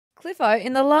Cliffo,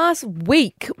 in the last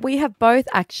week, we have both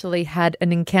actually had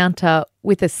an encounter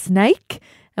with a snake.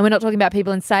 And we're not talking about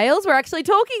people in sales. We're actually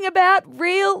talking about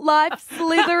real life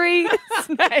slithery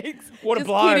snakes. What a Just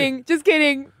blow. kidding. Just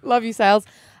kidding. Love you, sales.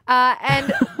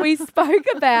 And we spoke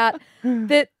about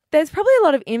that there's probably a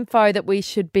lot of info that we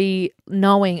should be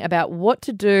knowing about what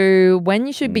to do, when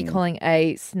you should be calling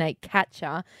a snake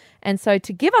catcher. And so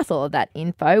to give us all of that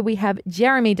info, we have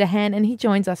Jeremy Dehan, and he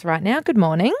joins us right now. Good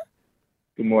morning.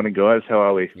 Good morning, guys. How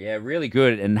are we? Yeah, really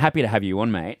good and happy to have you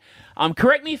on, mate.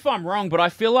 Correct me if I'm wrong, but I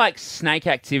feel like snake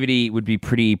activity would be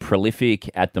pretty prolific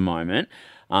at the moment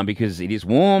because it is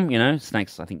warm,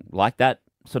 snakes, I think, like that,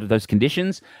 sort of those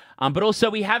conditions. But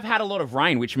also we have had a lot of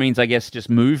rain, which means, I guess, just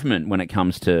movement when it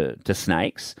comes to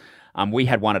snakes. We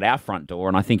had one at our front door,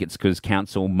 and I think it's because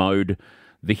council mowed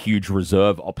the huge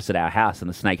reserve opposite our house and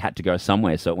the snake had to go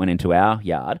somewhere, so it went into our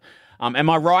yard.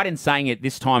 Am I right in saying at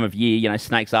this time of year,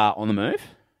 snakes are on the move?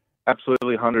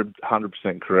 Absolutely 100%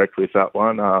 correct with that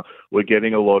one. We're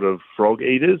getting a lot of frog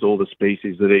eaters, all the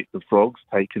species that eat the frogs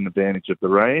taking advantage of the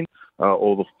rain,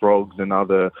 all the frogs and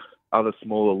other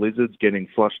smaller lizards getting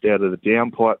flushed out of the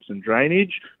downpipes and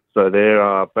drainage. So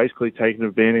they're basically taking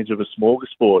advantage of a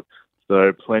smorgasbord.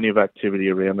 So plenty of activity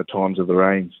around the times of the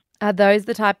rains. Are those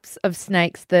the types of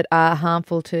snakes that are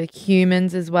harmful to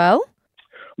humans as well?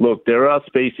 Look, there are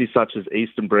species such as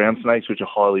eastern brown snakes, which are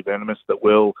highly venomous, that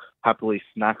will happily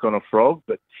snack on a frog,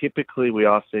 but typically we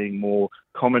are seeing more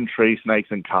common tree snakes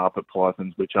and carpet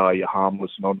pythons, which are your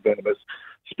harmless, non-venomous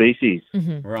species.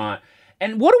 Mm-hmm. Right.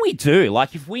 And what do we do?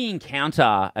 Like, if we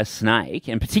encounter a snake,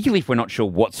 and particularly if we're not sure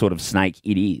what sort of snake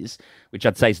it is, which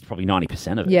I'd say is probably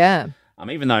 90% of it. Yeah.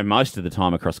 Even though most of the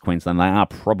time across Queensland, they are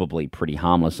probably pretty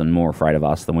harmless and more afraid of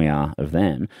us than we are of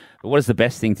them. But what is the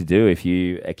best thing to do if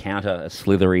you encounter a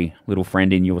slithery little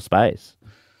friend in your space?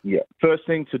 Yeah. First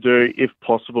thing to do, if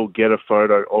possible, get a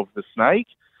photo of the snake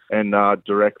and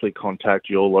directly contact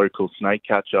your local snake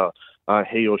catcher.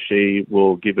 He or she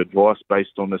will give advice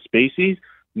based on the species.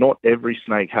 Not every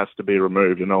snake has to be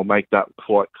removed, and I'll make that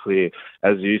quite clear.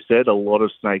 As you said, a lot of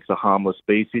snakes are harmless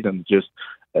species and just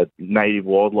native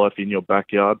wildlife in your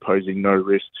backyard, posing no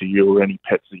risk to you or any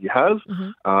pets that you have.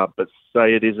 Mm-hmm. But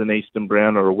say it is an eastern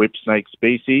brown or a whip snake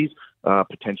species,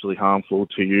 potentially harmful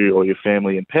to you or your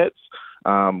family and pets,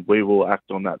 we will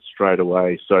act on that straight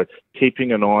away. So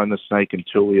keeping an eye on the snake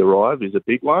until we arrive is a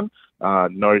big one.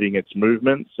 Noting its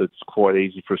movements. It's quite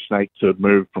easy for a snake to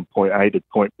move from point A to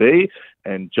point B,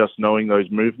 and just knowing those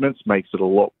movements makes it a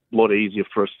lot easier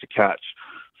for us to catch.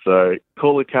 So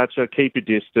call a catcher, keep your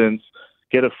distance,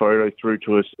 get a photo through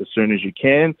to us as soon as you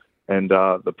can, and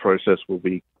the process will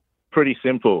be pretty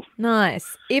simple.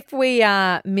 Nice. If we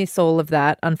miss all of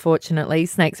that, unfortunately,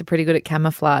 snakes are pretty good at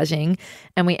camouflaging,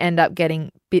 and we end up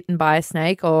getting bitten by a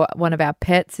snake, or one of our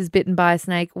pets is bitten by a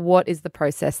snake, what is the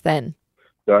process then?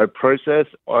 So process,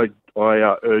 I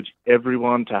urge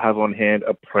everyone to have on hand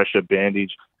a pressure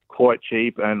bandage, quite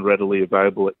cheap and readily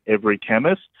available at every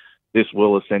chemist. This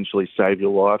will essentially save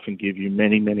your life and give you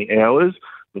many, many hours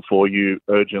before you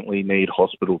urgently need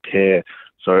hospital care.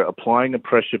 So applying a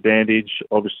pressure bandage,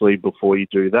 obviously before you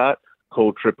do that,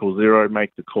 call 000,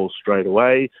 make the call straight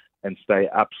away and stay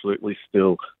absolutely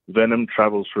still. Venom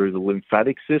travels through the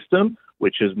lymphatic system,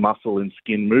 which is muscle and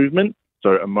skin movement.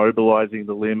 So immobilizing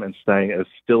the limb and staying as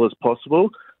still as possible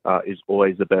is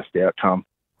always the best outcome.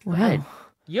 Wow.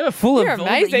 You're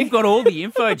amazing. You've got all the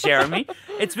info, Jeremy.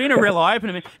 It's been a real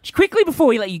eye-opener. Just quickly before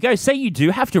we let you go, say you do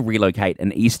have to relocate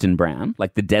an eastern brown,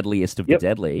 like the deadliest of the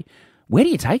deadly. Where do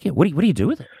you take it? What do you do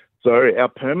with it? So our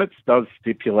permits does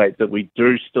stipulate that we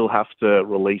do still have to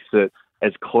release it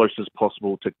as close as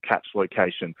possible to catch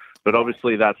location. But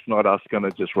obviously that's not us going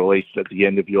to just release it at the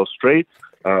end of your street.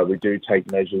 We do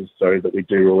take measures so that we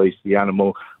do release the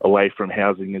animal away from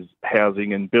housing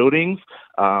and buildings,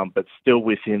 but still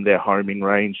within their homing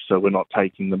range, so we're not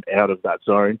taking them out of that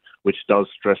zone, which does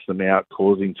stress them out,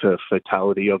 causing to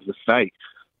fatality of the snake.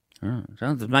 Oh,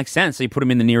 that makes sense. So you put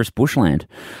them in the nearest bushland.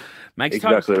 Makes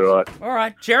exactly right. All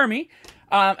right, Jeremy.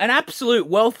 An absolute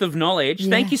wealth of knowledge. Yes.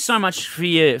 Thank you so much for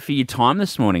your time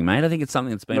this morning, mate. I think it's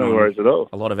something that's been No worries at all.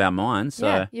 a lot of our minds. So.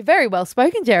 Yeah, you're very well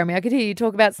spoken, Jeremy. I could hear you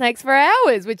talk about snakes for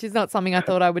hours, which is not something I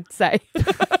thought I would say.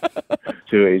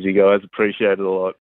 Too easy, guys. Appreciate it a lot.